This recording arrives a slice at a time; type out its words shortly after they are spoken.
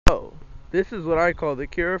So, this is what I call the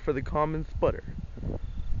cure for the common spudder.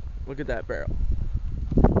 Look at that barrel.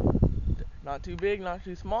 Not too big, not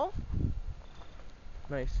too small.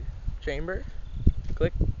 Nice chamber.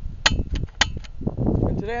 Click.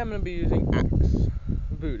 And today I'm going to be using Axe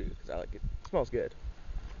Voodoo because I like it. It smells good.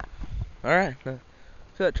 Alright, see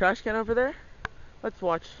that trash can over there? Let's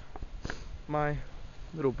watch my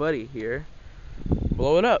little buddy here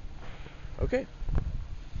blow it up. Okay.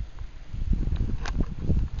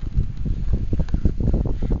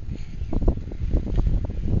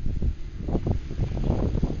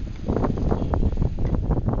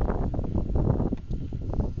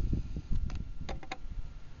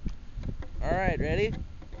 Alright, ready?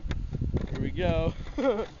 Here we go.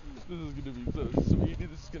 This is gonna be so sweet.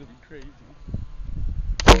 This is gonna be crazy.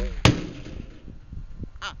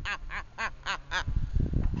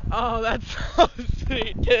 Oh, that's so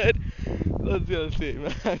sweet, dude. Let's go see,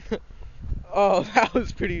 man. Oh, that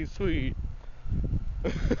was pretty sweet.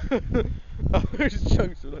 Oh, there's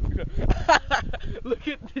chunks of it. Look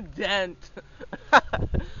at the dent.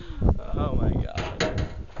 Oh my god.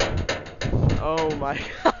 Oh my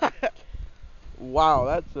god. Wow,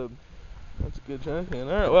 that's a good chunk.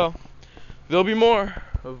 Alright, well, there'll be more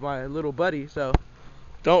of my little buddy, so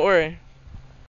don't worry.